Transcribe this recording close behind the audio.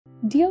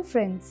Dear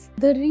friends,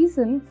 the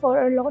reason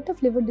for a lot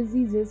of liver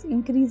diseases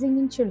increasing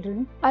in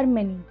children are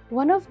many.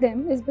 One of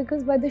them is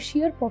because by the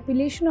sheer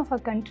population of our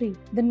country,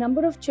 the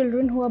number of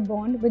children who are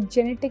born with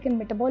genetic and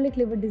metabolic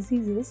liver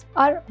diseases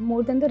are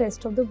more than the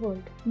rest of the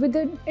world. With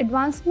the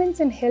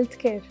advancements in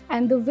healthcare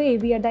and the way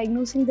we are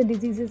diagnosing the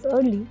diseases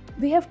early,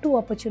 we have two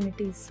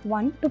opportunities.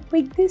 One, to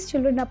pick these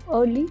children up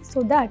early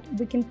so that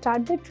we can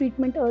start their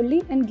treatment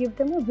early and give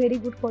them a very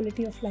good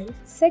quality of life.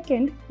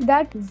 Second,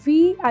 that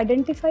we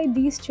identify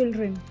these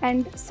children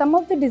and some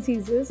of the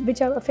diseases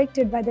which are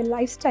affected by the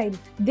lifestyle,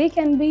 they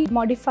can be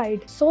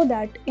modified so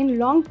that in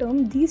long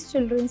term these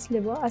children's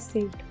liver are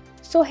saved.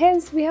 So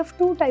hence we have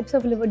two types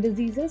of liver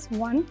diseases.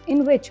 One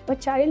in which a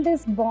child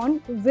is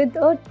born with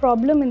a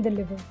problem in the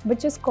liver,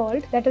 which is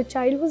called that a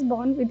child was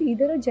born with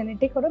either a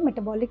genetic or a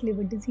metabolic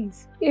liver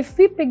disease. If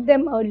we pick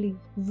them early,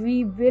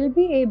 we will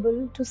be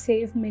able to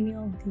save many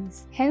of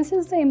these. Hence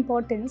is the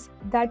importance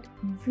that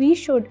we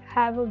should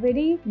have a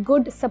very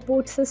good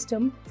support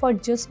system for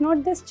just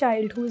not this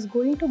child who is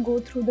going to go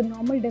through the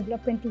normal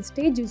developmental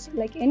stages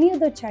like any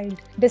other child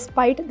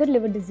despite the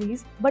liver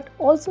disease, but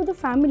also the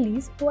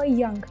families who are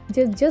young,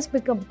 just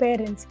become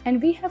parents,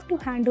 and we have to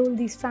handle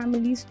these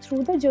families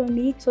through the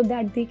journey so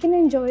that they can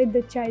enjoy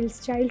the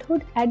child's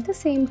childhood, at the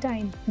same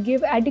time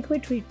give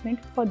adequate treatment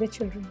for their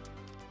children.